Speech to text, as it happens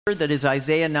that is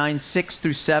Isaiah 9, 6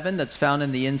 through 7. That's found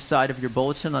in the inside of your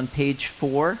bulletin on page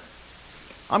 4.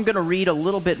 I'm going to read a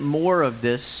little bit more of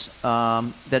this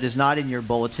that is not in your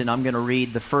bulletin. I'm going to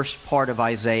read the first part of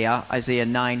Isaiah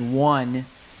 9, 1,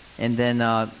 and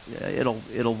then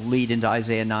it'll lead into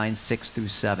Isaiah 9, 6 through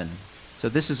 7. So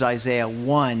this is Isaiah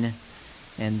 1,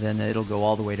 and then it'll go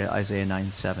all the way to Isaiah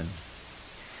 9, 7.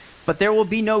 But there will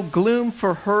be no gloom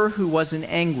for her who was in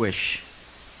anguish.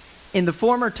 In the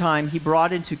former time he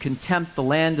brought into contempt the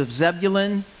land of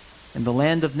Zebulun and the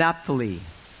land of Naphtali.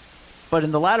 But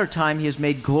in the latter time he has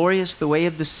made glorious the way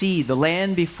of the sea, the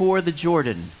land before the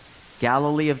Jordan,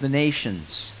 Galilee of the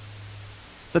nations.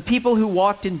 The people who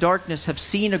walked in darkness have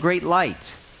seen a great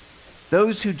light.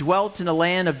 Those who dwelt in a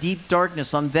land of deep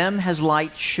darkness, on them has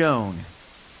light shone.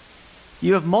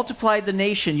 You have multiplied the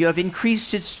nation, you have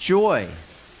increased its joy.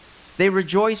 They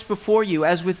rejoice before you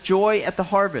as with joy at the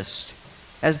harvest,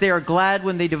 as they are glad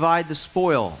when they divide the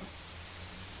spoil.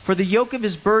 For the yoke of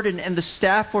his burden and the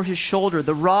staff for his shoulder,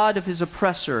 the rod of his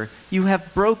oppressor, you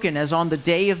have broken as on the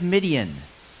day of Midian.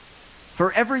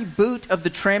 For every boot of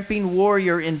the tramping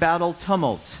warrior in battle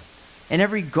tumult, and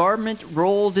every garment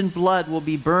rolled in blood will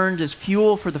be burned as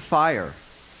fuel for the fire.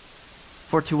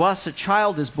 For to us a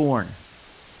child is born,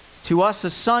 to us a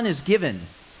son is given,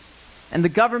 and the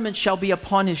government shall be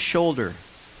upon his shoulder.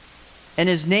 And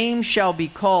his name shall be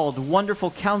called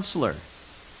Wonderful Counselor,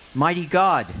 Mighty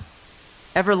God,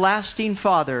 Everlasting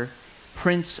Father,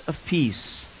 Prince of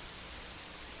Peace.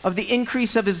 Of the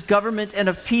increase of his government and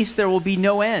of peace there will be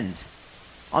no end,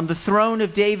 on the throne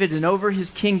of David and over his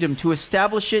kingdom, to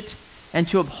establish it and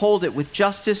to uphold it with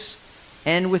justice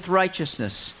and with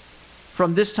righteousness,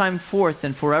 from this time forth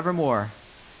and forevermore.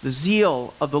 The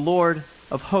zeal of the Lord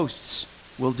of hosts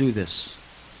will do this.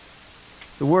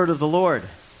 The word of the Lord.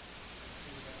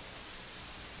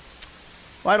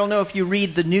 Well, I don't know if you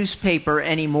read the newspaper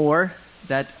anymore,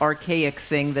 that archaic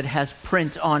thing that has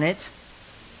print on it.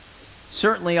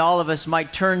 Certainly all of us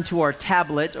might turn to our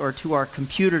tablet or to our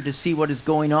computer to see what is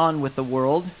going on with the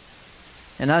world.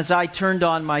 And as I turned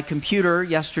on my computer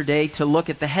yesterday to look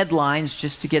at the headlines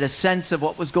just to get a sense of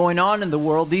what was going on in the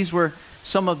world, these were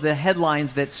some of the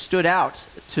headlines that stood out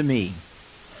to me.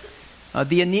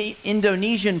 The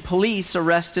Indonesian police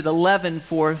arrested 11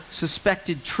 for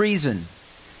suspected treason.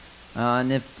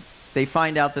 And if they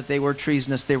find out that they were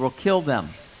treasonous, they will kill them.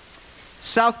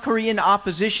 South Korean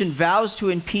opposition vows to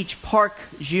impeach Park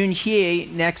Geun-hye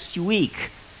next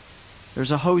week.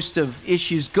 There's a host of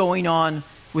issues going on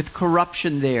with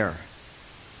corruption there.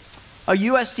 A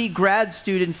USC grad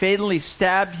student fatally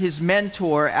stabbed his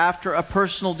mentor after a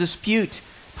personal dispute,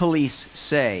 police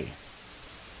say.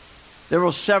 There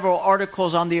were several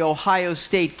articles on the Ohio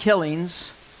State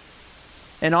killings.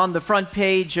 And on the front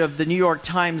page of the New York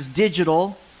Times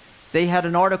Digital, they had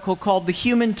an article called The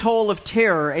Human Toll of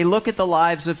Terror, a look at the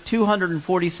lives of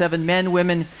 247 men,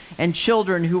 women, and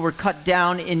children who were cut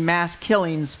down in mass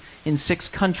killings in 6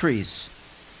 countries.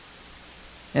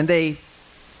 And they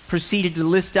proceeded to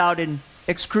list out in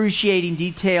excruciating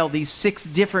detail these 6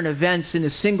 different events in a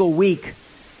single week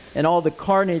and all the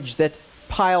carnage that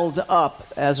piled up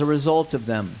as a result of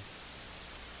them.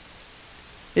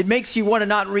 It makes you want to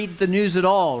not read the news at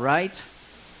all, right?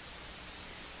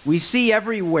 We see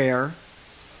everywhere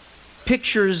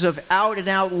pictures of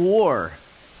out-and-out war,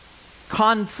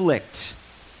 conflict,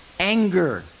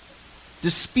 anger,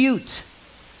 dispute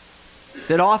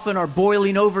that often are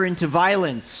boiling over into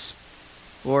violence,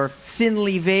 or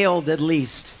thinly veiled at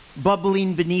least,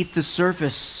 bubbling beneath the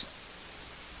surface.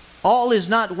 All is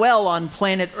not well on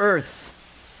planet Earth.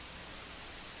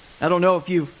 I don't know if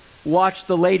you've watched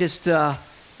the latest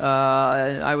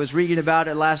I was reading about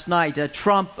it last night.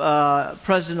 Trump,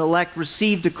 president-elect,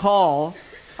 received a call,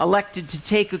 elected to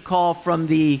take a call from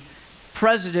the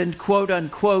president,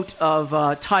 quote-unquote,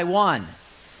 of Taiwan.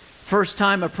 First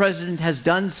time a president has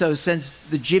done so since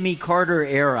the Jimmy Carter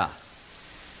era.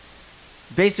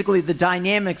 Basically, the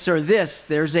dynamics are this.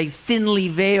 There's a thinly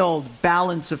veiled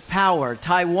balance of power.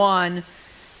 Taiwan,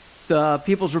 the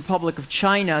People's Republic of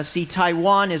China, see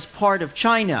Taiwan as part of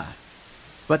China.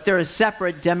 But they're a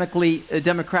separate,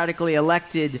 democratically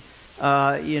elected,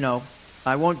 I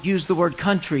won't use the word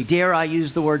country. Dare I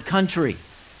use the word country?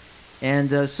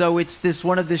 And so it's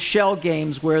one of the shell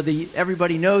games where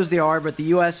everybody knows they are, but the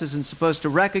U.S. isn't supposed to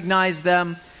recognize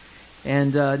them.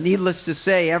 And needless to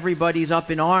say, everybody's up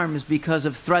in arms because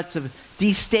of threats of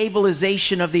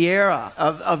destabilization of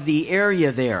the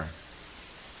area there.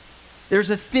 There's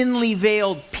a thinly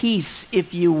veiled peace,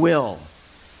 if you will,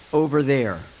 over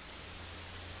there.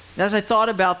 As I thought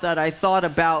about that, I thought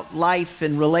about life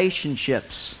and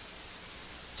relationships.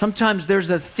 Sometimes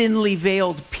there's a thinly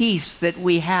veiled peace that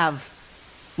we have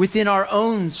within our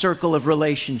own circle of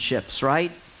relationships,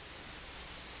 right?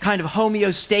 Kind of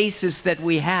homeostasis that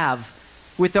we have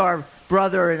with our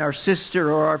brother and our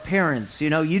sister or our parents. You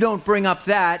know, you don't bring up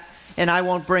that and I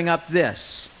won't bring up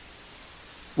this.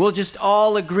 We'll just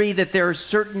all agree that there are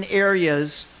certain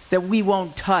areas that we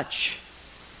won't touch.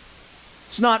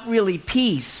 It's not really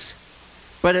peace,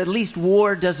 but at least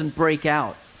war doesn't break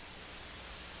out.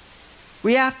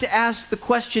 We have to ask the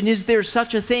question, is there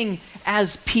such a thing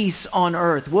as peace on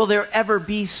earth? Will there ever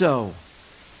be so?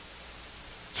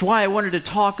 That's why I wanted to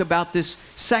talk about this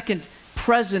second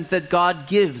present that God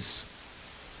gives.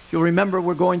 You'll remember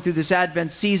we're going through this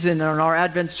Advent season, and our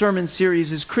Advent sermon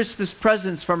series is Christmas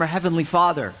presents from our Heavenly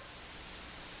Father.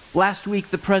 Last week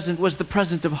the present was the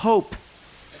present of hope.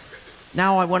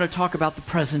 Now I want to talk about the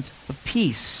present of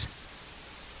peace.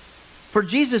 For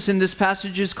Jesus in this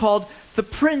passage is called the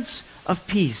Prince of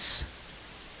Peace.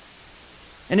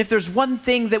 And if there's one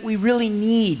thing that we really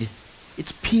need,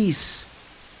 it's peace.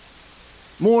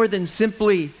 More than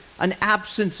simply an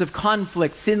absence of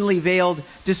conflict, thinly veiled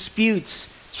disputes,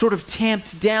 sort of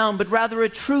tamped down, but rather a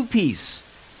true peace,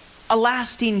 a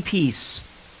lasting peace,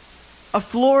 a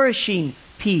flourishing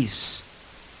peace,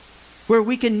 where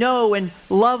we can know and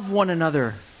love one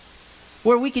another,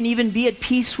 where we can even be at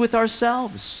peace with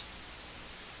ourselves.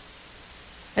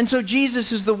 And so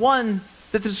Jesus is the one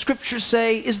that the Scriptures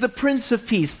say is the Prince of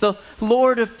Peace, the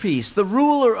Lord of Peace, the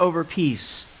ruler over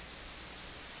peace.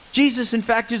 Jesus, in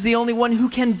fact, is the only one who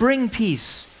can bring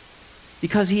peace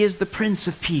because he is the Prince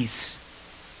of Peace.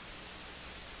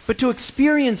 But to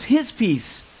experience his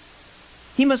peace,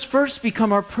 he must first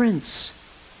become our Prince.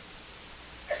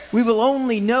 We will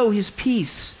only know his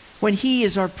peace when he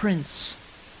is our Prince.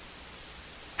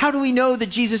 How do we know that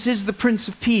Jesus is the Prince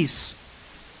of Peace?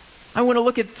 I want to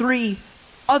look at three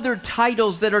other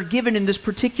titles that are given in this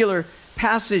particular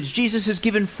passage. Jesus is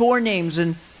given 4 names,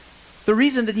 and the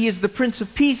reason that he is the Prince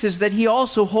of Peace is that he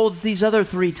also holds these other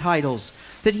 3 titles.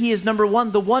 That he is, number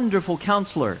 1, the Wonderful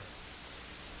Counselor.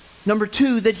 Number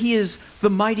 2, that he is the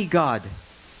Mighty God.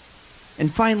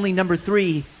 And finally, number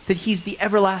 3, that he's the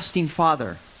Everlasting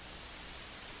Father.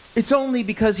 It's only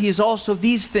because he is also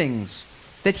these things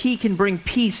that he can bring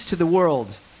peace to the world,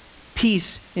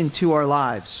 peace into our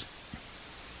lives.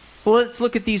 Well, let's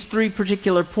look at these 3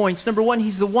 particular points. Number 1,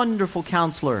 he's the Wonderful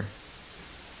Counselor.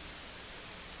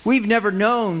 We've never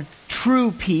known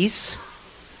true peace.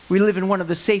 We live in one of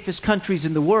the safest countries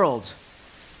in the world.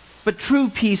 But true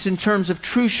peace in terms of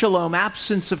true shalom,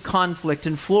 absence of conflict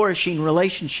and flourishing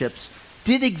relationships,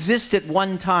 did exist at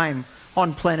one time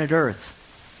on planet Earth.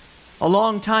 A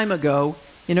long time ago,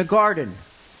 in a garden,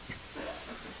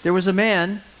 there was a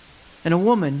man and a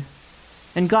woman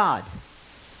and God.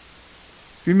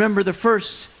 Remember, the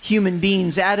first human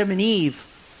beings, Adam and Eve,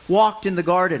 walked in the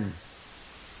garden,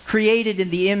 created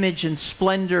in the image and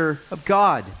splendor of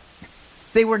God.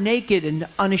 They were naked and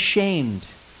unashamed.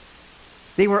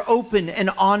 They were open and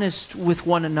honest with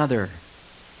one another.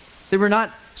 They were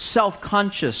not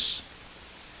self-conscious.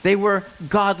 They were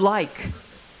God-like.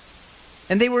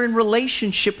 And they were in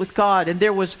relationship with God, and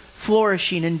there was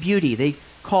flourishing and beauty. They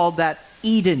called that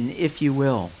Eden, if you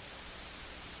will.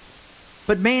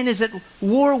 But man is at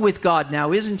war with God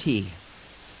now, isn't he?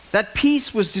 That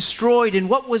peace was destroyed, and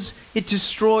what was it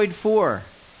destroyed for?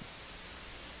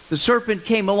 The serpent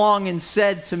came along and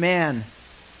said to man,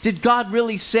 did God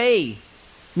really say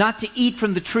not to eat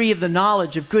from the tree of the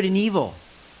knowledge of good and evil?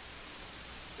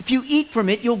 If you eat from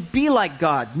it, you'll be like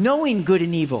God, knowing good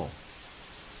and evil.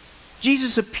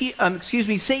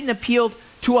 Satan appealed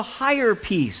to a higher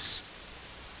peace.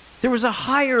 There was a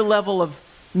higher level of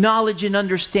knowledge and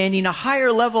understanding, a higher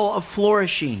level of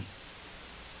flourishing.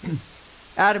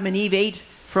 Adam and Eve ate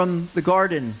from the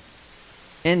garden,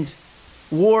 and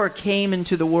war came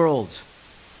into the world.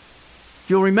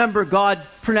 You'll remember God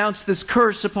pronounced this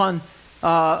curse upon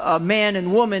a man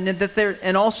and woman,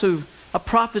 and also a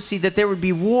prophecy that there would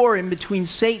be war in between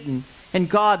Satan and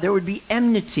God. There would be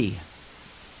enmity.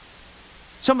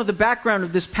 Some of the background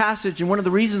of this passage, and one of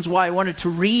the reasons why I wanted to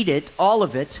read it, all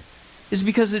of it, is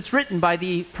because it's written by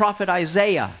the prophet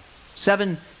Isaiah,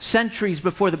 7 centuries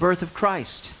before the birth of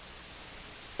Christ.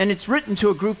 And it's written to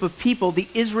a group of people, the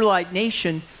Israelite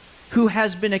nation, who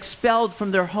has been expelled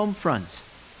from their home front.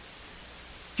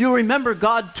 If you'll remember,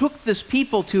 God took this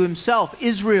people to himself,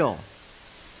 Israel.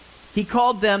 He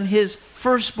called them his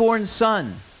firstborn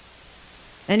son.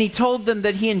 And he told them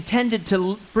that he intended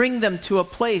to bring them to a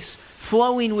place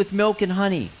flowing with milk and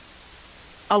honey,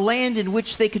 a land in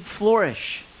which they could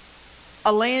flourish,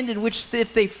 a land in which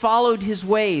if they followed his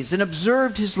ways and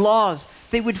observed his laws,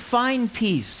 they would find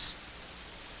peace.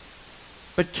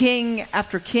 But king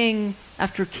after king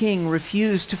after king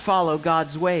refused to follow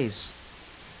God's ways.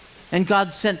 And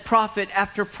God sent prophet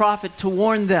after prophet to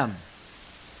warn them.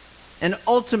 And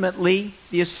ultimately,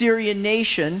 the Assyrian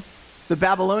nation, the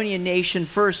Babylonian nation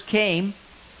first came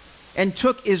and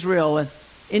took Israel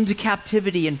into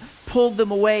captivity and pulled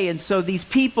them away. And so these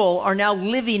people are now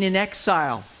living in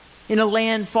exile in a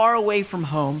land far away from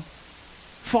home,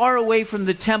 far away from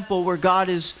the temple where God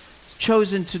has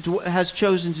chosen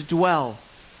to dwell.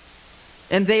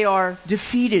 And they are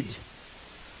defeated.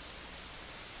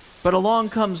 But along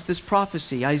comes this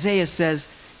prophecy. Isaiah says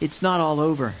it's not all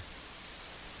over.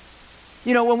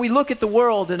 You know, when we look at the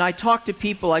world, and I try to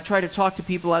talk to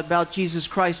people about Jesus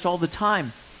Christ all the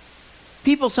time.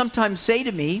 People sometimes say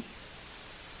to me,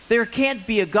 there can't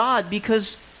be a God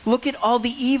because look at all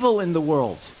the evil in the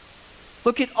world.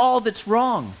 Look at all that's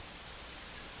wrong.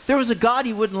 If there was a God,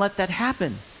 he wouldn't let that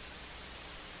happen.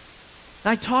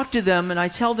 And I talk to them and I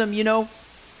tell them, you know,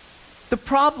 the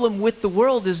problem with the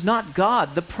world is not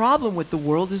God. The problem with the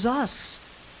world is us.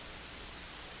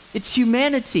 It's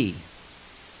humanity.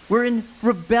 We're in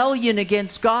rebellion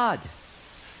against God.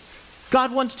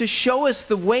 God wants to show us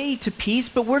the way to peace,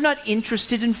 but we're not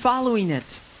interested in following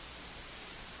it.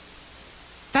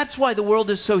 That's why the world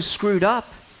is so screwed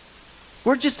up.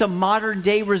 We're just a modern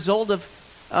day result of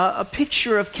a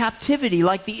picture of captivity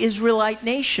like the Israelite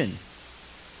nation.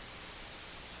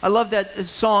 I love that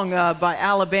song by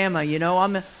Alabama, you know.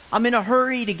 I'm in a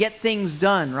hurry to get things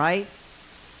done, right?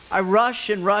 I rush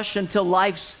and rush until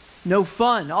life's no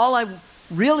fun. All I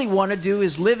really want to do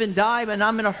is live and die, and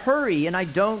I'm in a hurry, and I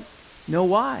don't know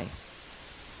why.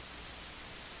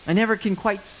 I never can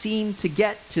quite seem to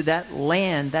get to that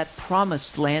land, that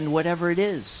promised land, whatever it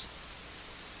is.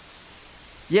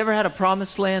 You ever had a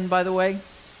promised land, by the way?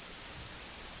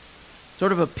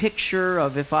 Sort of a picture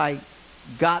of if I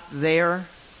got there,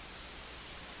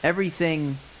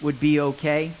 everything would be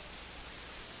okay.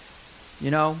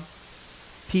 You know,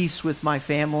 peace with my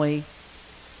family,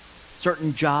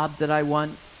 certain job that I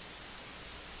want,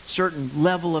 certain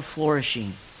level of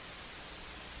flourishing.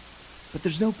 But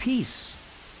there's no peace.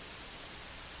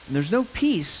 And there's no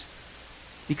peace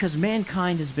because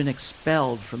mankind has been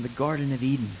expelled from the Garden of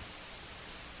Eden.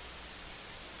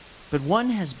 But one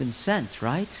has been sent,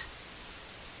 right?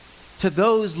 To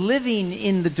those living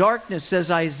in the darkness,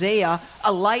 says Isaiah,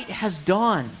 a light has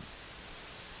dawned.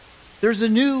 There's a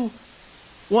new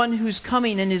one who's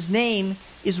coming, and his name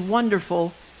is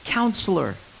Wonderful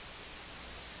Counselor.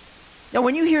 Now,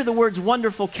 when you hear the words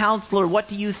Wonderful Counselor, what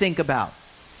do you think about?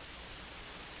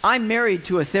 I'm married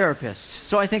to a therapist,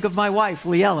 so I think of my wife,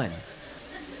 Leellen.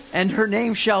 And her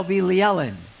name shall be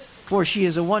Leellen, for she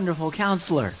is a wonderful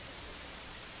counselor.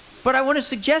 But I want to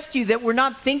suggest to you that we're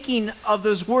not thinking of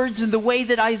those words in the way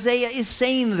that Isaiah is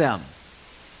saying them.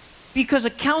 Because a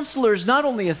counselor is not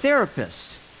only a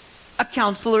therapist. A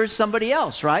counselor is somebody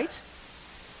else, right?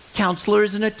 Counselor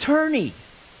is an attorney.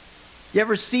 You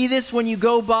ever see this when you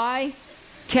go by?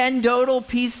 Ken Dodal,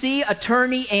 PC,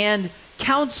 attorney and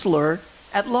counselor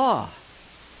at law.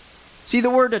 See, the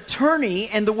word attorney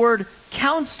and the word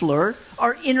counselor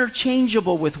are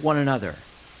interchangeable with one another.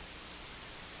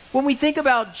 When we think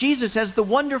about Jesus as the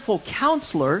wonderful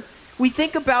counselor, we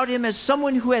think about him as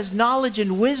someone who has knowledge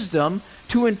and wisdom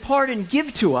to impart and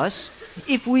give to us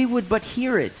if we would but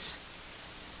hear it.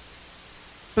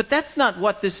 But that's not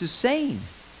what this is saying.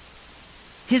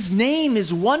 His name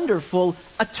is Wonderful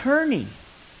Attorney.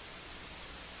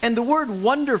 And the word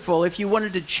wonderful, if you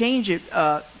wanted to change it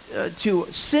to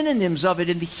synonyms of it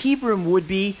in the Hebrew would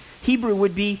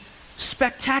be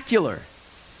spectacular,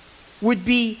 would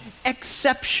be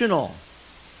exceptional,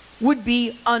 would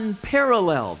be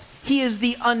unparalleled. He is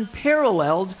the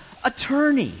unparalleled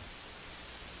attorney.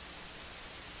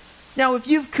 Now, if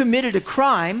you've committed a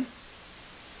crime,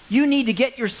 you need to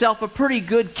get yourself a pretty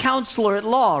good counselor at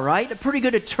law, right? A pretty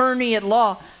good attorney at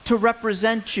law to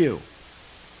represent you.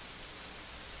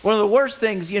 One of the worst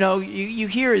things, you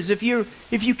hear is if you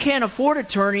can't afford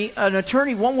an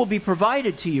attorney, one will be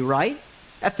provided to you, right?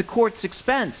 At the court's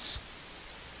expense.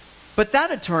 But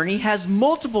that attorney has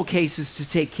multiple cases to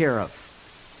take care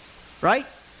of, right?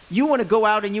 You want to go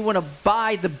out and you want to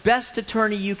buy the best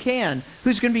attorney you can,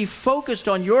 who's going to be focused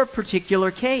on your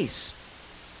particular case.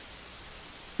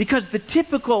 Because the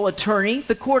typical attorney,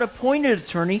 the court-appointed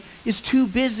attorney, is too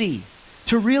busy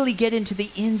to really get into the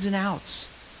ins and outs.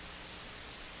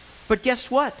 But guess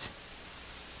what?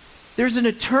 There's an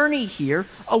attorney here,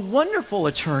 a wonderful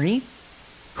attorney,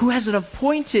 who has been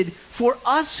appointed for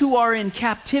us who are in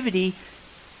captivity,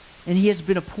 and he has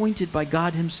been appointed by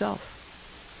God himself.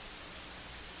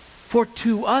 For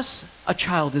to us a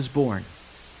child is born.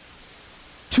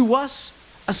 To us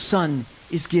a son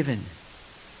is given.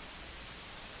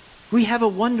 We have a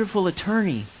wonderful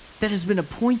attorney that has been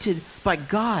appointed by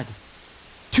God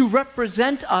to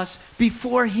represent us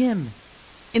before him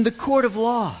in the court of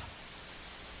law.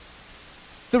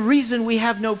 The reason we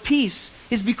have no peace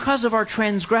is because of our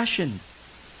transgression.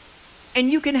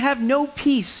 And you can have no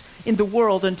peace in the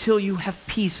world until you have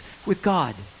peace with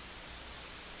God.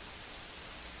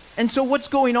 And so what's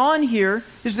going on here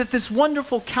is that this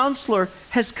wonderful counselor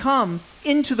has come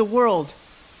into the world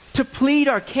to plead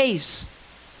our case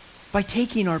by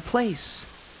taking our place.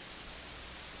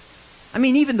 I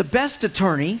mean, even the best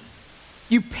attorney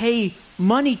you pay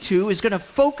money to is going to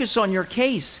focus on your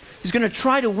case, is going to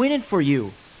try to win it for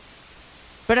you.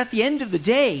 But at the end of the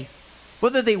day,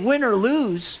 whether they win or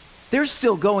lose, they're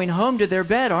still going home to their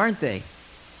bed, aren't they?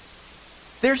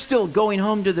 They're still going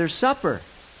home to their supper.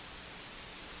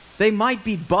 They might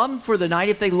be bummed for the night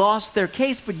if they lost their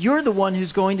case, but you're the one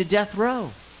who's going to death row.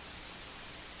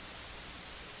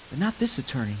 But not this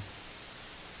attorney.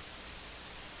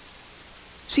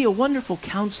 See, a wonderful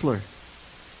counselor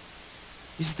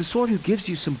is the sort who gives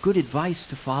you some good advice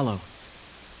to follow.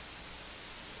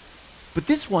 But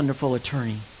this wonderful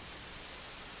attorney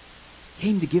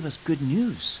came to give us good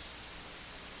news.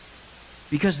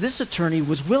 Because this attorney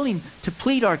was willing to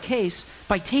plead our case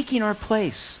by taking our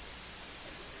place.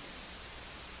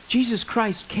 Jesus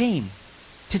Christ came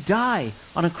to die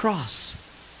on a cross,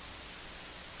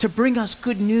 to bring us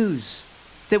good news,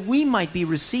 that we might be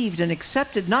received and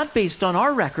accepted not based on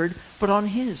our record, but on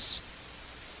his.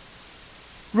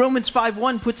 Romans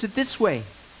 5:1 puts it this way: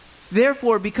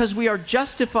 therefore, because we are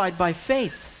justified by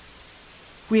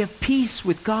faith, we have peace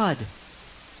with God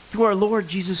through our Lord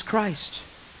Jesus Christ.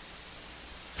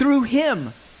 Through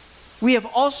him, we have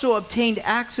also obtained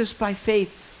access by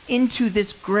faith into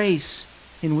this grace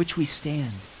in which we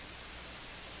stand.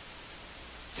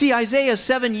 See, Isaiah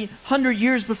 700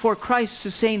 years before Christ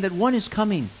is saying that one is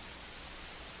coming,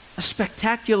 a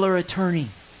spectacular attorney,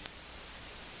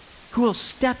 who will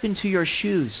step into your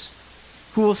shoes,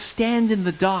 who will stand in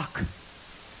the dock,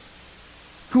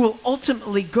 who will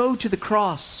ultimately go to the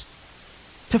cross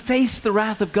to face the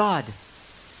wrath of God,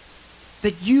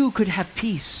 that you could have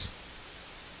peace.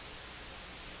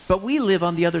 But we live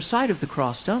on the other side of the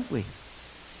cross, don't we?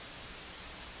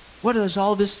 What is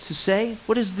all this to say?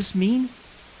 What does this mean?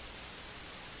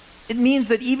 It means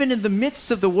that even in the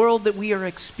midst of the world that we are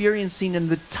experiencing and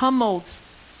the tumult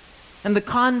and the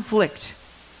conflict,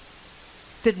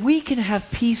 that we can have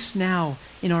peace now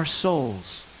in our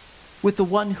souls with the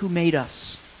one who made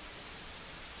us.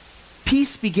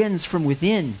 Peace begins from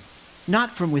within, not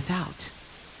from without.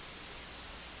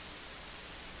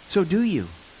 So do you.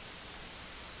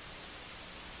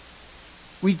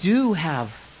 We do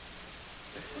have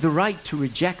the right to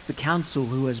reject the counsel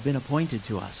who has been appointed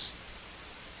to us.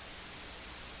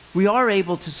 We are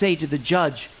able to say to the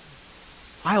judge,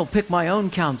 I'll pick my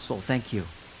own counsel, thank you.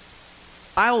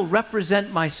 I'll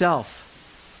represent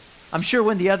myself. I'm sure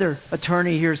when the other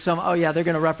attorney hears oh yeah, they're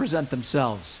going to represent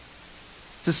themselves.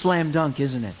 It's a slam dunk,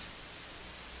 isn't it?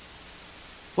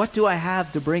 What do I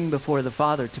have to bring before the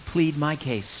Father to plead my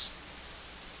case?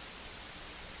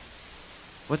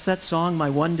 What's that song? My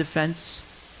one defense,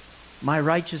 my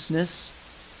righteousness.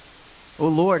 Oh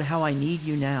Lord, how I need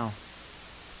you now.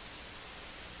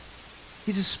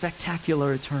 He's a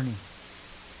spectacular attorney.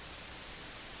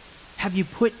 Have you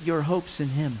put your hopes in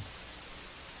him?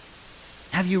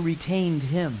 Have you retained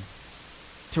him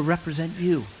to represent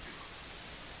you?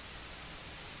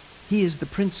 He is the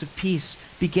Prince of Peace,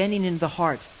 beginning in the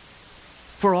heart,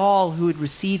 for all who would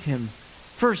receive him,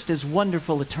 first as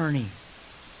wonderful attorney.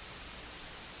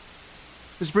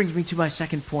 This brings me to my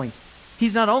second point.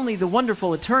 He's not only the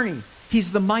wonderful attorney,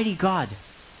 he's the mighty God.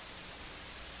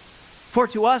 For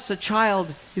to us a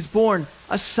child is born,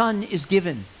 a son is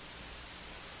given.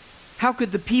 How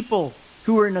could the people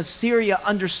who were in Assyria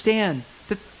understand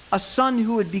that a son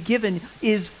who would be given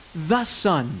is the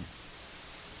Son?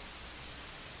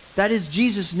 That is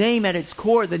Jesus' name at its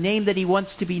core, the name that he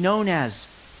wants to be known as.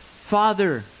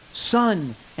 Father,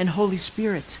 Son, and Holy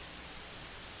Spirit.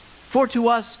 For to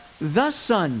us the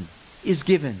Son is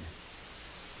given.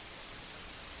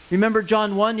 Remember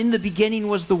John 1, in the beginning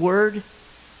was the Word,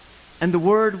 and the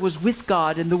Word was with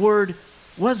God, and the Word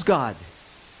was God.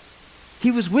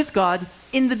 He was with God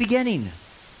in the beginning.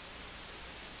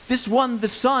 This one, the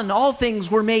Son, all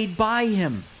things were made by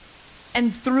him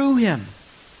and through him.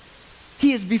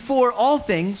 He is before all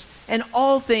things, and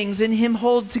all things in him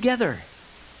hold together.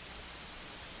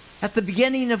 At the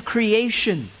beginning of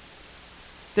creation,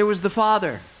 there was the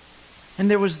Father, and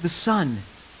there was the Son,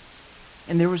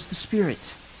 and there was the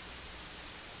Spirit.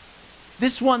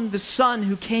 This one, the Son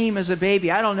who came as a baby.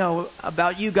 I don't know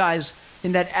about you guys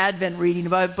in that Advent reading,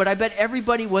 but I bet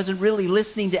everybody wasn't really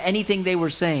listening to anything they were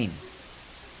saying.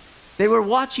 They were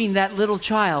watching that little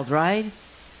child, right?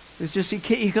 It's just,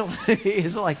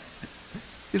 he's like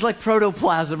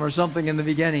protoplasm or something in the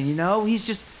beginning, you know? He's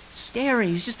just staring.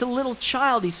 He's just a little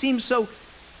child. He seems so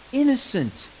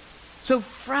innocent, so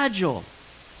fragile.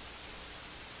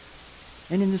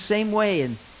 And in the same way,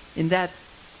 in that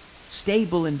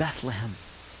stable in Bethlehem,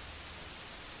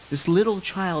 this little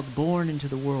child born into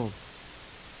the world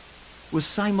was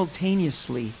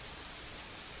simultaneously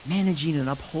managing and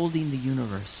upholding the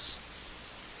universe,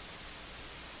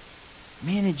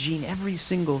 managing every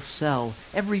single cell,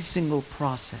 every single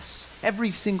process,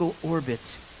 every single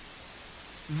orbit.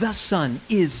 The Son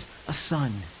is a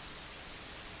Son.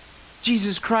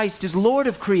 Jesus Christ is Lord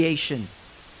of creation,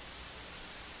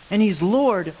 and He's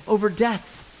Lord over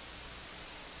death.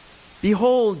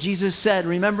 Behold, Jesus said,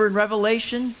 remember in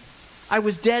Revelation, I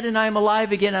was dead and I am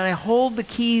alive again, and I hold the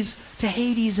keys to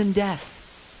Hades and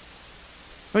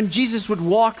death. When Jesus would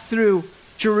walk through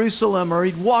Jerusalem or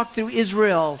He'd walk through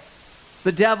Israel,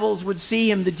 the devils would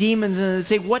see Him, the demons, and they'd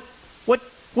say, what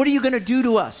are you going to do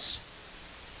to us?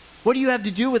 What do you have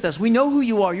to do with us? We know who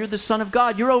you are. You're the Son of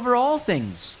God. You're over all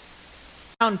things.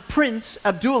 Prince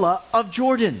Abdullah of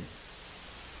Jordan.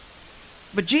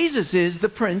 But Jesus is the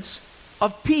Prince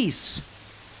of Peace.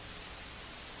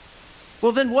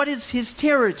 Well, then what is His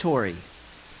territory?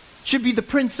 Should be the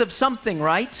Prince of something,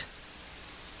 right?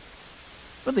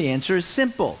 Well, the answer is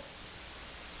simple.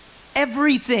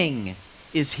 Everything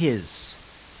is His.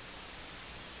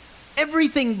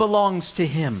 Everything belongs to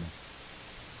Him.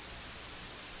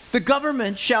 The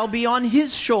government shall be on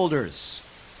His shoulders,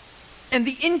 and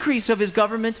the increase of His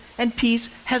government and peace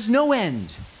has no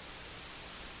end.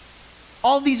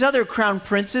 All these other crown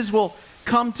princes will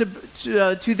come to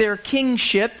their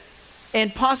kingship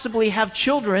and possibly have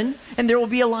children, and there will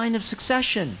be a line of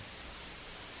succession.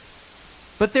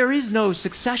 But there is no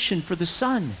succession for the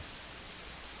Son.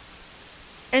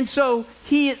 And so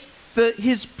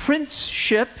His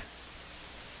princeship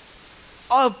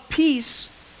of peace,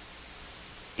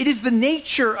 it is the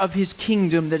nature of His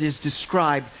kingdom that is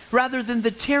described rather than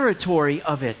the territory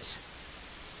of it.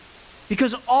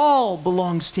 Because all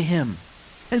belongs to Him.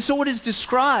 And so what is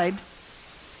described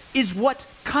is what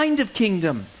kind of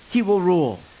kingdom He will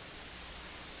rule.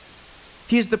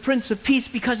 He is the Prince of Peace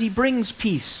because He brings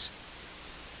peace.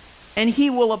 And He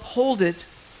will uphold it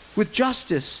with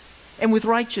justice and with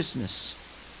righteousness.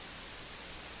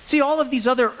 See, all of these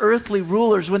other earthly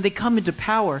rulers, when they come into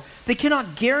power, they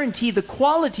cannot guarantee the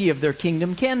quality of their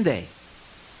kingdom, can they?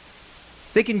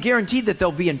 They can guarantee that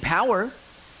they'll be in power.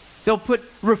 They'll put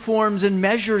reforms and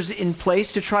measures in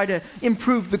place to try to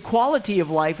improve the quality of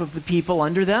life of the people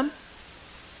under them.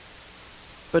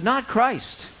 But not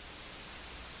Christ.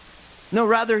 No,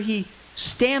 rather He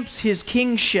stamps His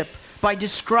kingship by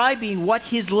describing what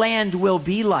His land will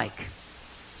be like.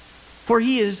 For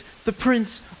He is the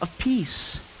Prince of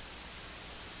Peace.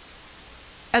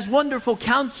 As wonderful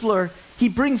counselor, He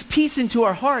brings peace into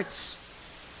our hearts.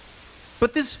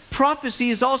 But this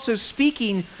prophecy is also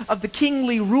speaking of the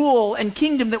kingly rule and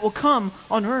kingdom that will come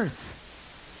on earth.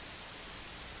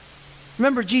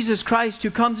 Remember Jesus Christ,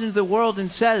 who comes into the world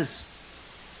and says,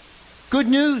 good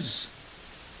news,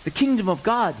 the kingdom of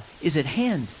God is at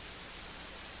hand.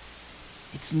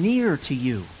 It's near to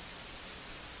you.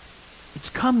 It's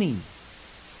coming.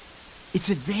 It's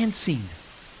advancing.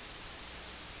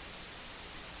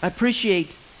 I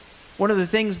appreciate one of the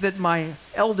things that my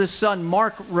eldest son,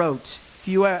 Mark, wrote. If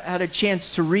you had a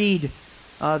chance to read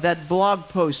that blog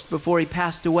post before he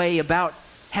passed away about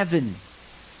heaven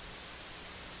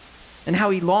and how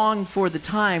he longed for the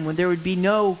time when there would be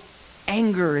no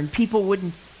anger and people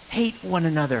wouldn't hate one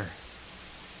another,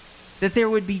 that there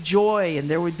would be joy and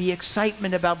there would be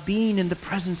excitement about being in the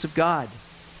presence of God.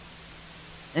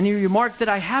 And he remarked that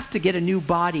I have to get a new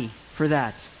body for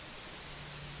that,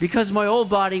 because my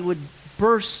old body would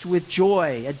burst with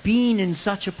joy at being in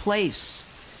such a place.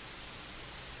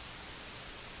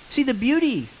 See, the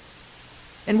beauty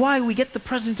and why we get the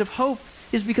present of hope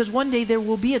is because one day there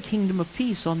will be a kingdom of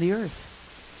peace on the earth.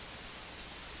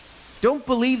 Don't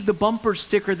believe the bumper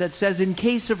sticker that says, in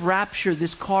case of rapture,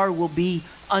 this car will be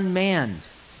unmanned.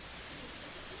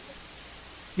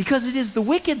 Because it is the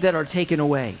wicked that are taken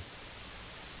away.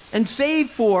 And save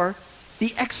for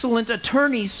the excellent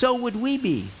attorney, so would we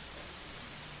be.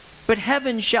 But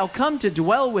heaven shall come to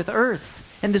dwell with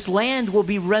earth, and this land will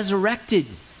be resurrected.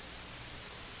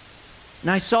 And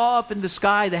I saw up in the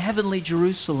sky the heavenly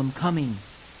Jerusalem coming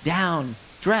down,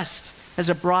 dressed as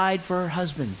a bride for her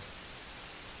husband.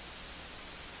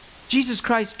 Jesus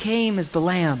Christ came as the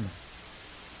lamb,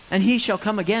 and he shall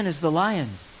come again as the lion.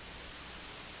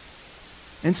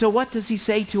 And so what does he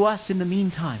say to us in the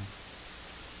meantime?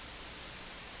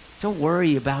 Don't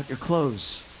worry about your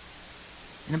clothes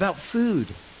and about food.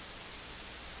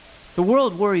 The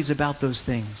world worries about those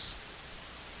things.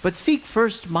 But seek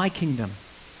first my kingdom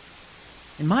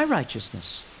and my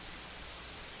righteousness,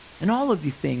 and all of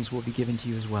these things will be given to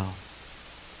you as well.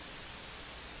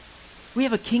 We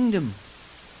have a kingdom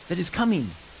that is coming,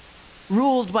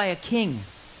 ruled by a king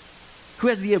who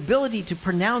has the ability to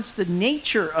pronounce the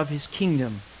nature of his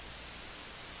kingdom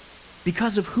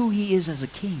because of who he is as a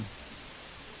king.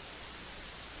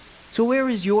 So where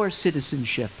is your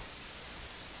citizenship?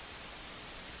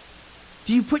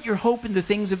 Do you put your hope in the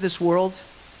things of this world?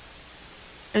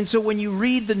 And so when you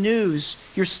read the news,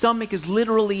 your stomach is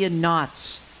literally in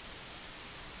knots.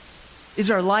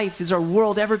 Is our life, is our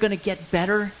world ever going to get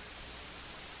better?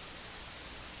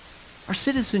 Our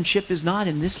citizenship is not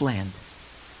in this land.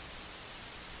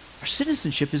 Our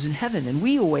citizenship is in heaven, and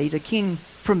we await a king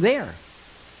from there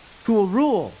who will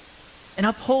rule and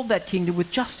uphold that kingdom with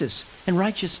justice and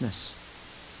righteousness.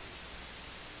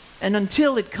 And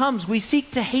until it comes, we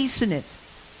seek to hasten it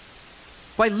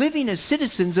by living as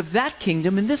citizens of that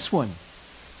kingdom in this one.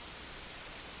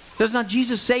 Does not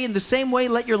Jesus say, in the same way,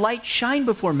 let your light shine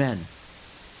before men,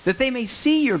 that they may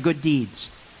see your good deeds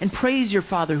and praise your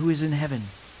Father who is in heaven?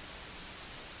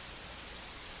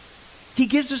 He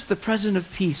gives us the present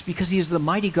of peace because he is the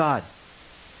mighty God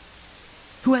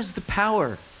who has the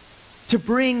power to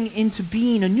bring into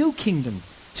being a new kingdom,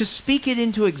 to speak it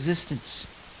into existence.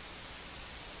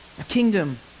 A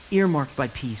kingdom earmarked by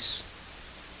peace.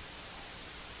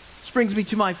 This brings me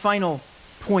to my final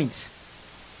point.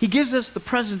 He gives us the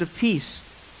present of peace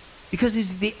because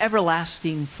he's the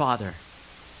everlasting Father.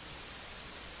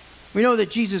 We know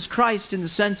that Jesus Christ, in the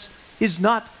sense, is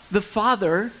not the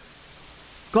Father,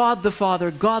 God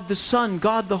the Son,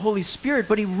 God the Holy Spirit,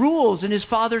 but he rules in his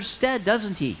Father's stead,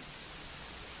 doesn't he?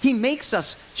 He makes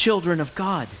us children of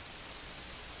God.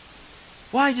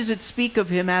 Why does it speak of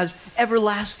him as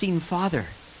everlasting Father?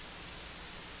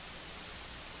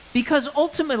 Because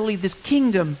ultimately this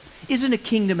kingdom isn't a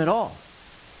kingdom at all.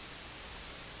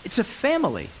 It's a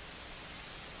family.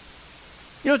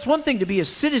 You know, it's one thing to be a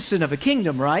citizen of a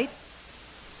kingdom, right?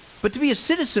 But to be a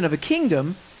citizen of a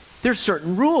kingdom, there's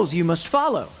certain rules you must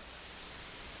follow.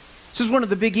 This is one of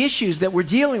the big issues that we're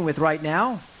dealing with right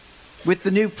now with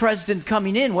the new president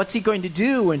coming in. What's he going to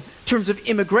do in terms of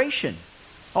immigration?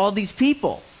 All these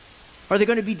people, are they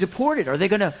going to be deported? Are they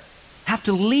going to have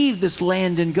to leave this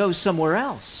land and go somewhere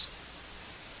else?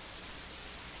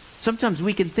 Sometimes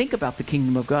we can think about the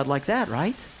kingdom of God like that,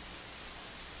 right?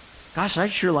 Gosh,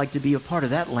 I'd sure like to be a part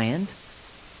of that land.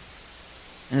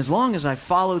 And as long as I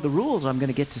follow the rules, I'm going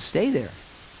to get to stay there.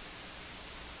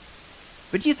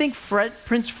 But do you think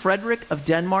Prince Frederick of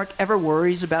Denmark ever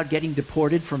worries about getting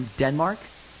deported from Denmark?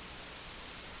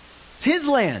 It's his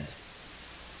land,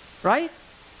 right?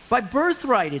 By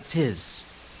birthright, it's his.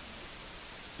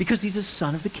 Because he's a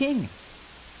son of the king.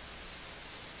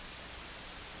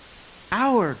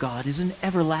 Our God is an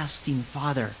everlasting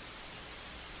Father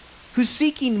who's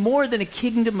seeking more than a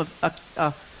kingdom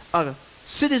of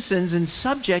citizens and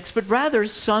subjects, but rather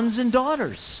sons and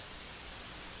daughters.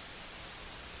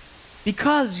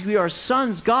 Because we are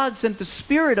sons, God sent the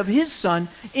Spirit of his Son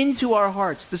into our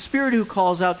hearts, the Spirit who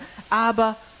calls out,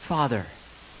 Abba, Father.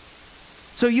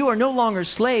 So you are no longer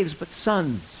slaves, but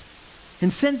sons.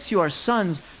 And since you are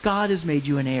sons, God has made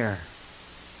you an heir.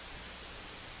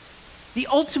 The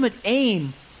ultimate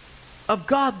aim of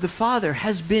God the Father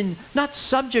has been not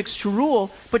subjects to rule,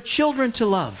 but children to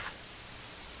love.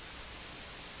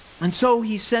 And so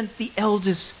he sent the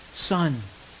eldest son.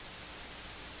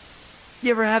 You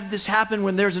ever have this happen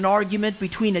when there's an argument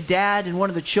between a dad and one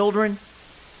of the children?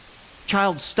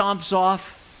 Child stomps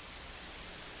off.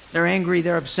 They're angry,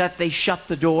 they're upset, they shut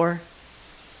the door.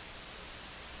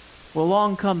 Well,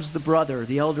 along comes the brother,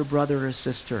 the elder brother or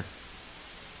sister.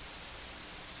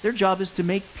 Their job is to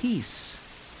make peace.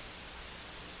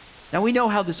 Now we know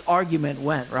how this argument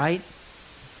went, right?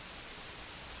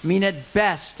 I mean, at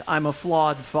best, I'm a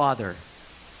flawed father.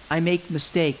 I make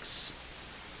mistakes.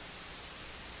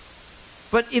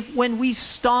 But if when we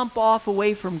stomp off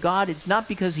away from God, it's not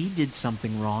because he did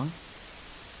something wrong.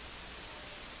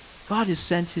 God has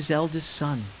sent his eldest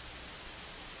son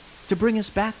to bring us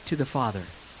back to the Father.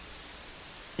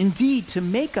 Indeed, to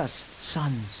make us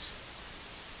sons.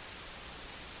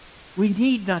 We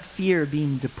need not fear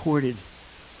being deported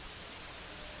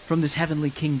from this heavenly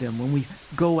kingdom when we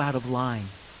go out of line,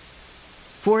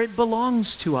 for it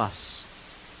belongs to us.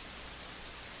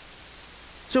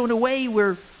 So in a way,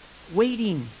 we're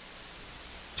waiting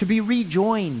to be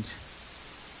rejoined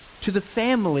to the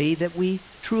family that we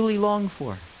truly long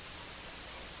for.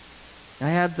 I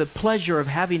have the pleasure of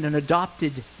having an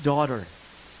adopted daughter.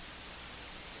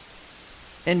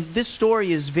 And this story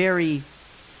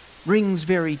rings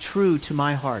very true to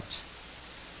my heart.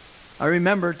 I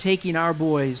remember taking our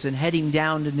boys and heading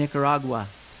down to Nicaragua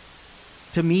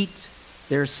to meet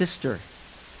their sister,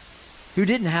 who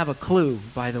didn't have a clue,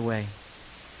 by the way,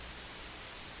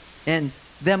 and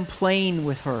them playing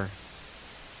with her.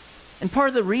 And part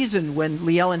of the reason when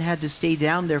Lee Ellen had to stay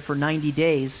down there for 90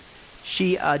 days,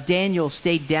 Daniel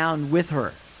stayed down with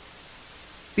her.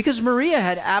 Because Maria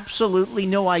had absolutely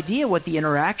no idea what the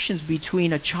interactions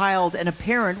between a child and a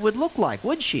parent would look like,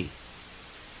 would she?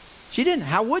 She didn't.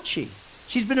 How would she?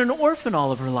 She's been an orphan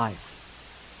all of her life.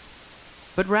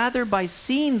 But rather, by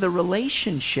seeing the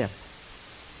relationship,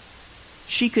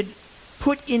 she could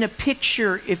put in a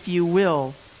picture, if you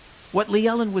will, what Lee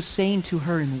Ellen was saying to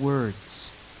her in words.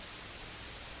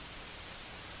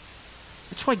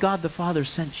 That's why God the Father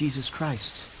sent Jesus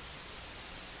Christ,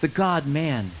 the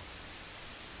God-man,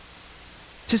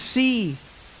 to see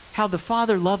how the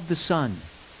Father loved the Son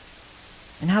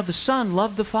and how the Son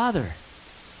loved the Father,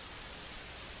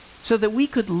 so that we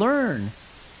could learn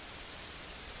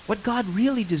what God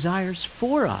really desires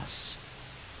for us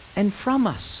and from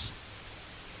us.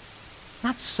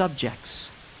 Not subjects,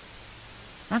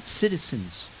 not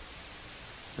citizens,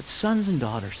 but sons and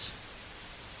daughters.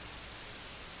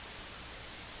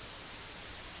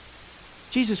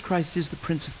 Jesus Christ is the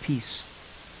Prince of Peace.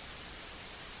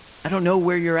 I don't know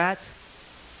where you're at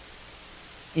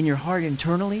in your heart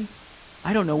internally.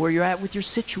 I don't know where you're at with your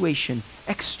situation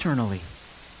externally.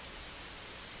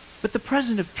 But the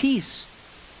present of peace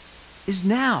is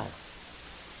now.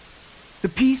 The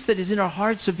peace that is in our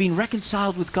hearts of being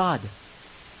reconciled with God.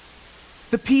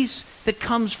 The peace that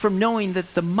comes from knowing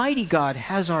that the mighty God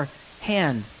has our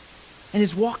hand and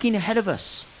is walking ahead of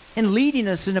us and leading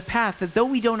us in a path that, though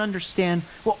we don't understand,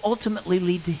 will ultimately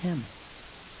lead to Him.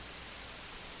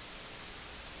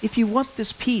 If you want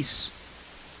this peace,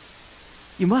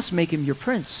 you must make Him your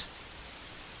Prince.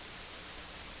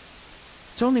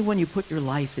 It's only when you put your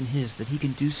life in His that He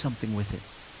can do something with it.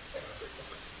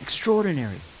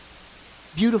 Extraordinary,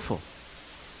 beautiful,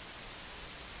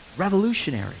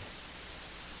 revolutionary.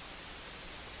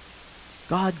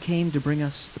 God came to bring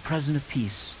us the present of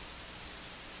peace.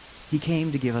 He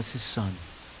came to give us His Son.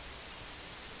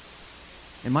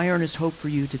 And my earnest hope for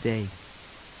you today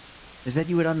is that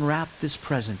you would unwrap this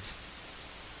present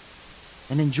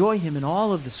and enjoy Him in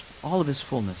all of His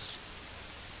fullness.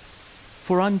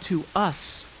 For unto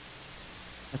us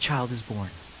a child is born,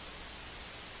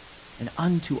 and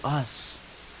unto us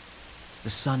the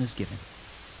Son is given.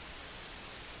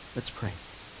 Let's pray.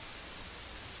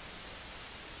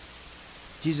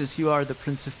 Jesus, you are the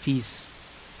Prince of Peace,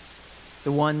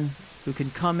 the one who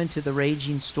can come into the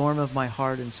raging storm of my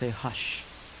heart and say, hush,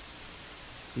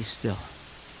 be still.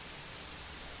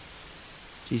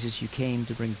 Jesus, you came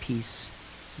to bring peace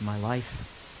in my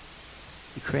life.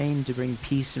 You came to bring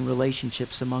peace in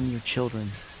relationships among your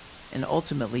children. And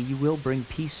ultimately, you will bring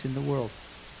peace in the world.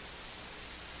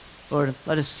 Lord,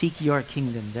 let us seek your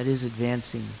kingdom that is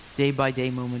advancing day by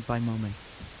day, moment by moment.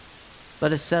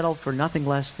 Let us settle for nothing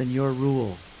less than your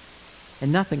rule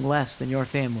and nothing less than your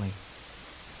family.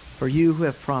 For you who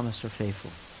have promised are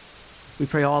faithful. We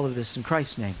pray all of this in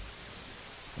Christ's name.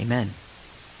 Amen.